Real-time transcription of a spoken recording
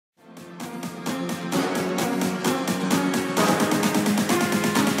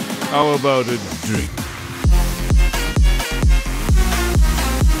How about a drink?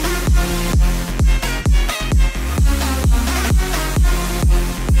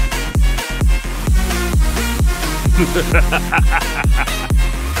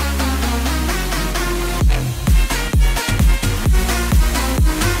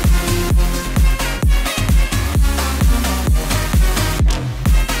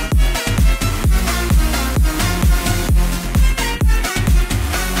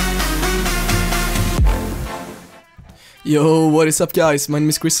 Yo, what is up guys, my name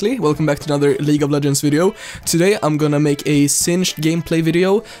is Grizzly, welcome back to another League of Legends video. Today I'm gonna make a Singed gameplay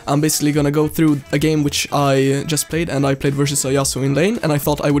video. I'm basically gonna go through a game which I just played, and I played versus a Yasuo in lane, and I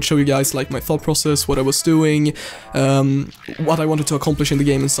thought I would show you guys like my thought process, what I was doing, what I wanted to accomplish in the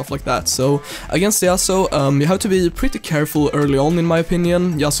game and stuff like that. So, against the Yasuo, you have to be pretty careful early on in my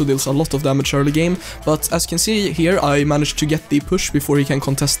opinion. Yasuo deals a lot of damage early game, but as you can see here, I managed to get the push before he can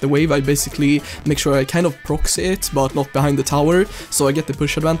contest the wave. I basically make sure I kind of proxy it, but not behind the tower, so I get the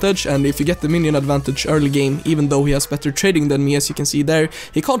push advantage. And if you get the minion advantage early game, even though he has better trading than me, as you can see there,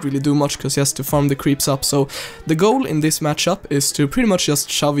 he can't really do much because he has to farm the creeps up. So the goal in this matchup is to pretty much just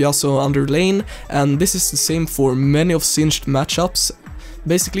shove Yasuo under lane, and this is the same for many of Singed matchups.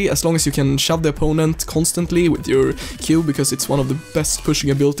 Basically, as long as you can shove the opponent constantly with your Q, because it's one of the best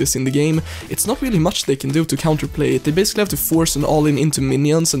pushing abilities in the game, it's not really much they can do to counterplay it. They basically have to force an all-in into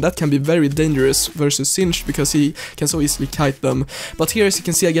minions, and that can be very dangerous versus Singed because he can so easily kite them. But here, as you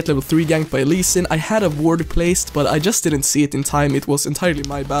can see, I get level 3 ganked by Lee Sin. I had a ward placed, but I just didn't see it in time. It was entirely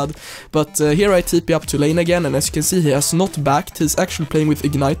my bad. But here I TP up to lane again, and as you can see, he has not backed. He's actually playing with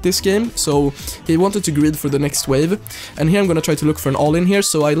Ignite this game, so he wanted to greed for the next wave. And here I'm gonna try to look for an all-in here,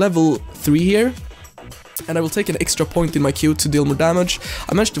 so I level 3 here, and I will take an extra point in my Q to deal more damage.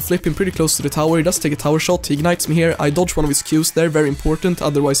 I managed to flip him pretty close to the tower. He does take a tower shot, he ignites me here, I dodge one of his Qs there, very important,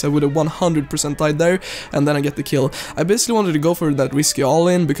 otherwise I would have 100% died there, and then I get the kill. I basically wanted to go for that risky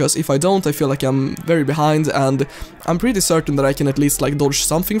all-in, because if I don't, I feel like I'm very behind, and I'm pretty certain that I can at least like dodge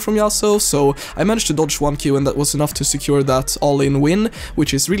something from Yasuo, so I managed to dodge one Q, and that was enough to secure that all-in win,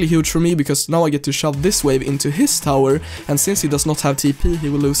 which is really huge for me, because now I get to shove this wave into his tower, and since he does not have TP, he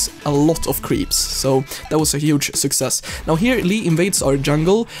will lose a lot of creeps, so that was a huge success. Now here, Lee invades our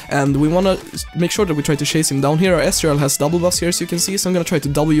jungle, and we want to make sure that we try to chase him down here. Our Ezreal has double buffs here, as you can see, so I'm going to try to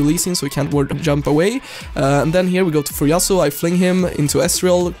W Lee Sin so he can't jump away. And then here we go for Yasuo. I fling him into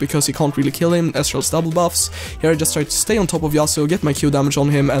Ezreal because he can't really kill him. Ezreal's double buffs. Here I just try to stay on top of Yasuo, get my Q damage on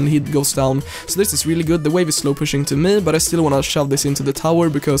him, and he goes down. So this is really good. The wave is slow pushing to me, but I still want to shove this into the tower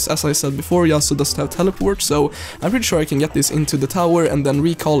because, as I said before, Yasuo doesn't have teleport, so I'm pretty sure I can get this into the tower and then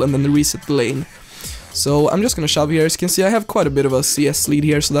recall and then reset the lane. So I'm just gonna shove here. As you can see, I have quite a bit of a CS lead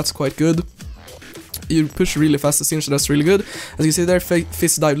here, so that's quite good. You push really fast as Singed, so that's really good. As you see there,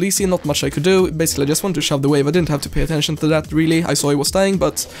 fist dive Lee Sin, not much I could do. Basically, I just wanted to shove the wave. I didn't have to pay attention to that, really. I saw he was dying,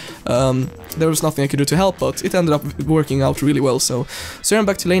 but there was nothing I could do to help, but it ended up working out really well. So here I'm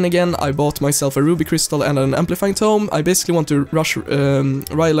back to lane again. I bought myself a Ruby Crystal and an Amplifying Tome. I basically want to rush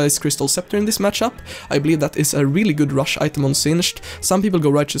Rylai's Crystal Scepter in this matchup. I believe that is a really good rush item on Singed. Some people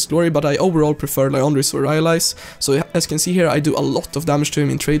go Righteous Glory, but I overall prefer Liandry's or Rylai's. So as you can see here, I do a lot of damage to him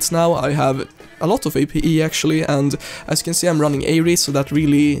in trades now. I have a lot of APE actually, and as you can see, I'm running Aerie, so that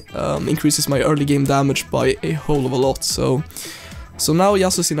really increases my early game damage by a whole of a lot. So now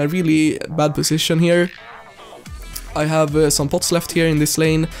Yasuo's in a really bad position here. I have some pots left here in this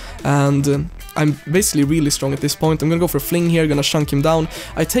lane, and I'm basically really strong at this point. I'm gonna go for a fling here, gonna chunk him down.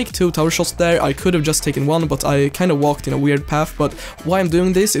 I take 2 tower shots there. I could have just taken 1, but I kind of walked in a weird path. But why I'm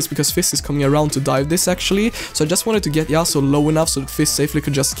doing this is because Fizz is coming around to dive this actually. So I just wanted to get Yasuo low enough so that Fizz safely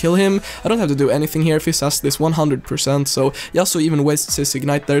could just kill him. I don't have to do anything here. Fizz has this 100%, so Yasuo even wastes his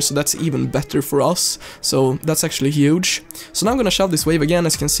ignite there, so that's even better for us. So that's actually huge. So now I'm gonna shove this wave again.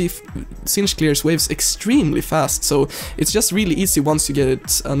 As you can see, Singed clears waves extremely fast, so it's just really easy once you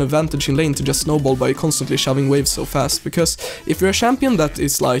get an advantage in lane to just snowball by constantly shoving waves so fast. Because if you're a champion that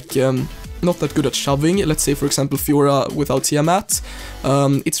is like not that good at shoving, let's say for example Fiora without Tiamat,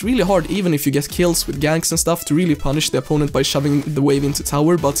 it's really hard, even if you get kills with ganks and stuff, to really punish the opponent by shoving the wave into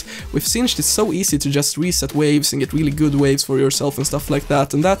tower. But with Singed, it's so easy to just reset waves and get really good waves for yourself and stuff like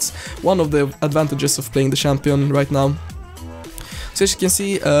that, and that's one of the advantages of playing the champion right now. So So as you can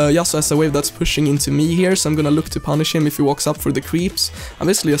see, Yasuo has a wave that's pushing into me here, so I'm gonna look to punish him if he walks up for the creeps. I'm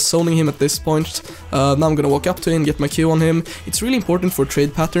basically just zoning him at this point. Now I'm gonna walk up to him, get my Q on him. It's really important for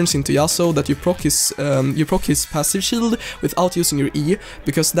trade patterns into Yasuo that you proc his passive shield without using your E,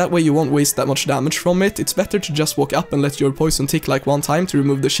 because that way you won't waste that much damage from it. It's better to just walk up and let your poison tick like one time to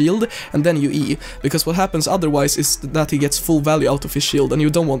remove the shield, and then you E, because what happens otherwise is that he gets full value out of his shield, and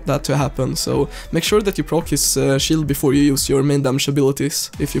you don't want that to happen. So make sure that you proc his shield before you use your main damage abilities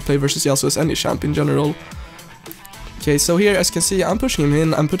if you play versus Yasuo as any champ in general. Okay, so here as you can see, I'm pushing him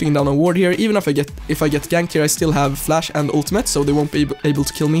in, I'm putting down a ward here. Even if I get ganked here, I still have flash and ultimate, so they won't be able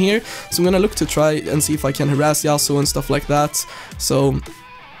to kill me here. So I'm gonna look to try and see if I can harass Yasuo and stuff like that. So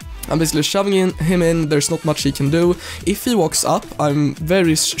I'm basically shoving him in, there's not much he can do. If he walks up, I'm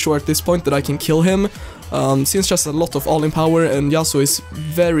very sure at this point that I can kill him. Since just a lot of all-in power, and Yasuo is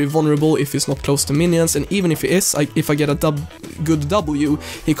very vulnerable if he's not close to minions, and even if he is, if I get a good W,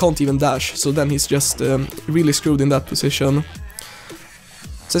 he can't even dash, so then he's just really screwed in that position.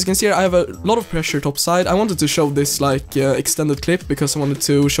 So as you can see here, I have a lot of pressure top side. I wanted to show this like extended clip because I wanted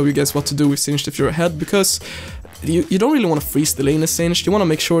to show you guys what to do with Singed if you're ahead, because you don't really want to freeze the lane as Singed. You want to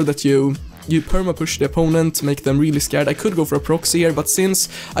make sure that you perma push the opponent, make them really scared. I could go for a proxy here, but since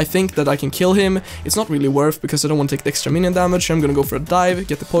I think that I can kill him, it's not really worth, because I don't want to take the extra minion damage. I'm gonna go for a dive,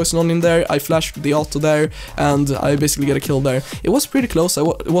 get the poison on him there, I flash the auto there, and I basically get a kill there. It was pretty close, I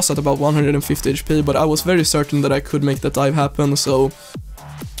was at about 150 HP, but I was very certain that I could make that dive happen, so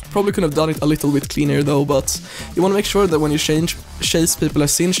probably could have done it a little bit cleaner though. But you want to make sure that when you chase people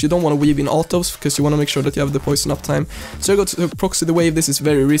as Singed, you don't want to weave in autos, because you want to make sure that you have the poison uptime. So I go to proxy the wave. This is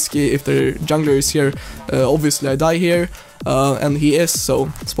very risky. If their jungler is here, obviously I die here, and he is, so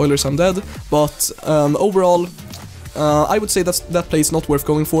spoilers, I'm dead. But overall, I would say that play is not worth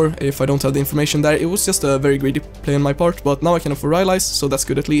going for if I don't have the information there. It was just a very greedy play on my part, but now I can afford Rylai's, so that's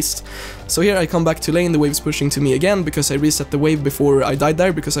good at least. So here I come back to lane, the wave's pushing to me again, because I reset the wave before I died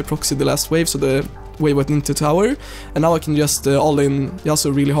there, because I proxied the last wave, so the wave went into tower, and now I can just all-in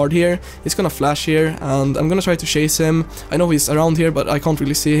Yasuo really hard here. He's gonna flash here, and I'm gonna try to chase him. I know he's around here, but I can't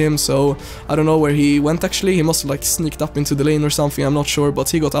really see him, so I don't know where he went actually. He must have like sneaked up into the lane or something, I'm not sure, but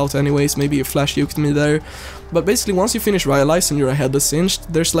he got out anyways. Maybe he flash juked me there. But basically, once you finish Rylai's and you're ahead of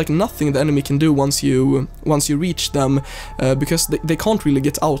Singed, there's like nothing the enemy can do once you reach them, because they can't really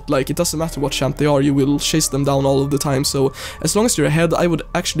get out. Like, it doesn't matter what champ they are, you will chase them down all of the time. So as long as you're ahead, I would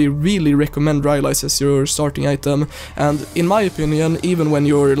actually really recommend Rylai's as your starting item. And in my opinion, even when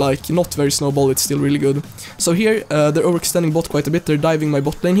you're like not very snowball, it's still really good. So here they're overextending bot quite a bit. They're diving my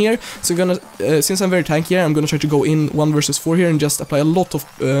bot lane here. So I'm gonna, since I'm very tanky here, I'm gonna try to go in 1 versus 4 here and just apply a lot of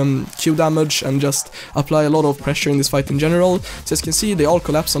Q damage and just apply a lot of pressure in this fight in general. So as you can see, they all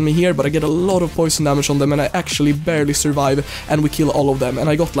collapse on me here, but I get a lot of poison damage on them, and I actually barely survive, and we kill all of them. And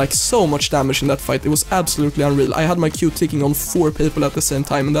I got like so much damage in that fight. It was absolutely unreal. I had my Q ticking on 4 people at the same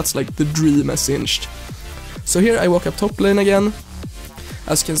time, and that's like the dream as Singed. So here I walk up top lane again.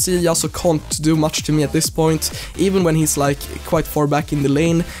 As you can see, Yasuo can't do much to me at this point, even when he's like quite far back in the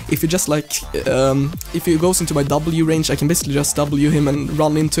lane. If you just like, if he goes into my W range, I can basically just W him and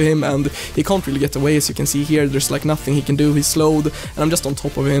run into him, and he can't really get away. As you can see here, there's like nothing he can do. He's slowed, and I'm just on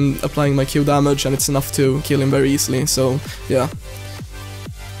top of him applying my Q damage, and it's enough to kill him very easily. So yeah.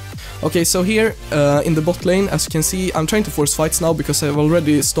 Okay, so here in the bot lane, as you can see, I'm trying to force fights now because I've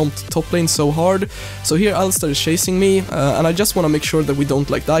already stomped top lane so hard. So here Alistar is chasing me, and I just want to make sure that we don't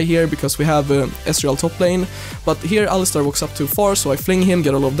like die here, because we have Ezreal top lane. But here Alistar walks up too far, so I fling him,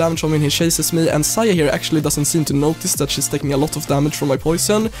 get a lot of damage on him, he chases me, and Saya here actually doesn't seem to notice that she's taking a lot of damage from my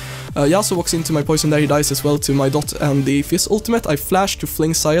poison. Yasuo walks into my poison there, he dies as well to my dot and the Fizz ultimate. I flash to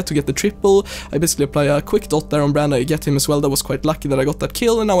fling Saya to get the triple. I basically apply a quick dot there on Brand, I get him as well. That was quite lucky that I got that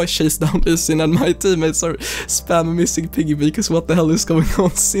kill, and now I chase down this in, and my teammates are spamming missing piggy because what the hell is going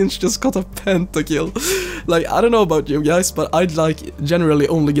on? Singe just got a penta kill. Like, I don't know about you guys, but I'd like generally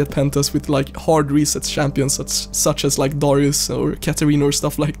only get pentas with like hard resets champions such as like Darius or Katarina or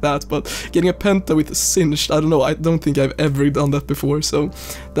stuff like that, but getting a penta with Singed, I don't know, I don't think I've ever done that before, so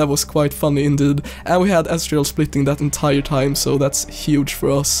that was quite funny indeed. And we had Ezreal splitting that entire time, so that's huge for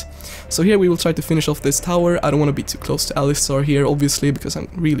us. So here we will try to finish off this tower. I don't want to be too close to Alistar here, obviously, because I'm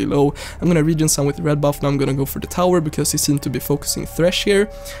really low. I'm gonna regen some with red buff, now I'm gonna go for the tower because he seemed to be focusing Thresh here.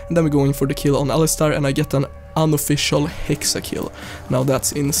 And then we're going for the kill on Alistar, and I get an unofficial Hexa kill. Now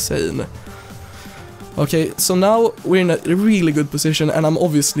that's insane. Okay, so now we're in a really good position, and I'm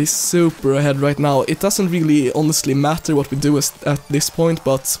obviously super ahead right now. It doesn't really honestly matter what we do at this point,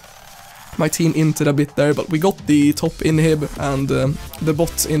 but my team inted a bit there, but we got the top inhib, and the bot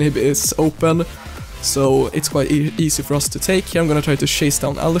inhib is open. so it's quite easy for us to take. Here I'm gonna try to chase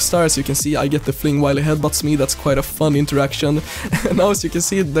down Alistar. As you can see, I get the fling while he headbutts me. That's quite a fun interaction. And now as you can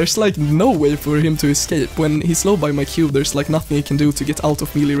see, there's like no way for him to escape. When he's low by my cube, there's like nothing he can do to get out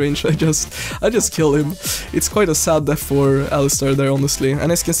of melee range. I just kill him. It's quite a sad death for Alistar there, honestly.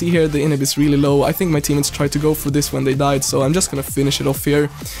 And as you can see here, the inhib is really low. I think my teammates tried to go for this when they died, so I'm just gonna finish it off here.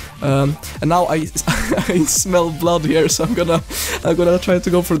 And now I smell blood here, so I'm gonna try to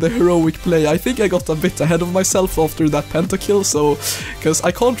go for the heroic play. I think I got a bit ahead of myself after that penta kill, so because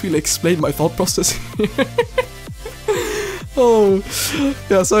I can't really explain my thought process here. Oh,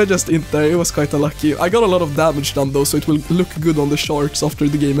 yeah, so I just int there. It was quite unlucky. I got a lot of damage done though, so it will look good on the charts after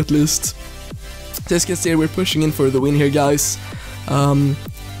the game at least. So as you can see, we're pushing in for the win here, guys.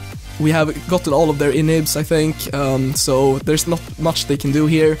 We have gotten all of their inhibs, I think, so there's not much they can do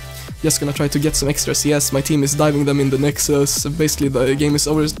here. Just gonna try to get some extra CS. My team is diving them in the Nexus. Basically the game is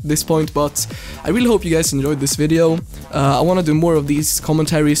over at this point, but I really hope you guys enjoyed this video. I want to do more of these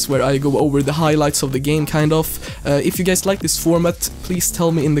commentaries where I go over the highlights of the game, kind of. If you guys like this format, please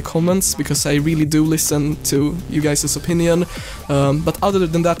tell me in the comments, because I really do listen to you guys' opinion. But other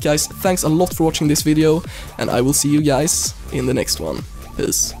than that, guys, thanks a lot for watching this video, and I will see you guys in the next one.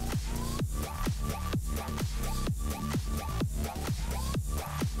 Peace.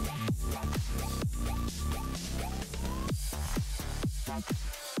 Bye.